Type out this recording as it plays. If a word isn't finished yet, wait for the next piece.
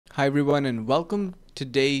Hi everyone and welcome.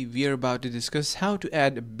 Today we are about to discuss how to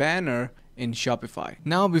add a banner in Shopify.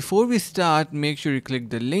 Now before we start, make sure you click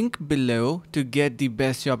the link below to get the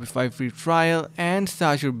best Shopify free trial and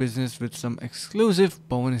start your business with some exclusive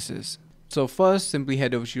bonuses. So first, simply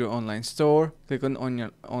head over to your online store, click on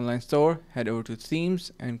your online store, head over to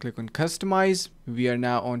themes and click on customize. We are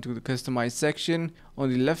now onto the customize section. On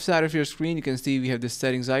the left side of your screen, you can see we have the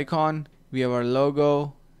settings icon. We have our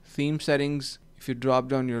logo, theme settings. If you drop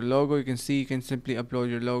down your logo, you can see you can simply upload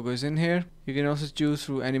your logos in here. You can also choose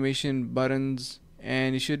through animation buttons,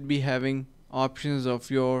 and you should be having options of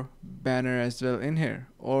your banner as well in here.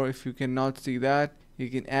 Or if you cannot see that, you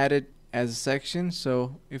can add it as a section.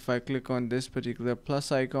 So if I click on this particular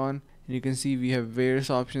plus icon, and you can see we have various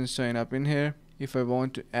options showing up in here. If I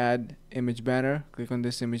want to add image banner, click on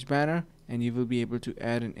this image banner and you will be able to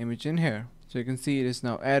add an image in here. So you can see it is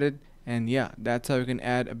now added. And yeah, that's how you can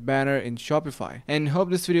add a banner in Shopify. And hope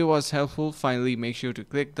this video was helpful. Finally, make sure to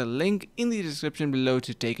click the link in the description below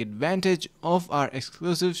to take advantage of our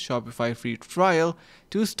exclusive Shopify free trial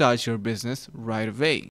to start your business right away.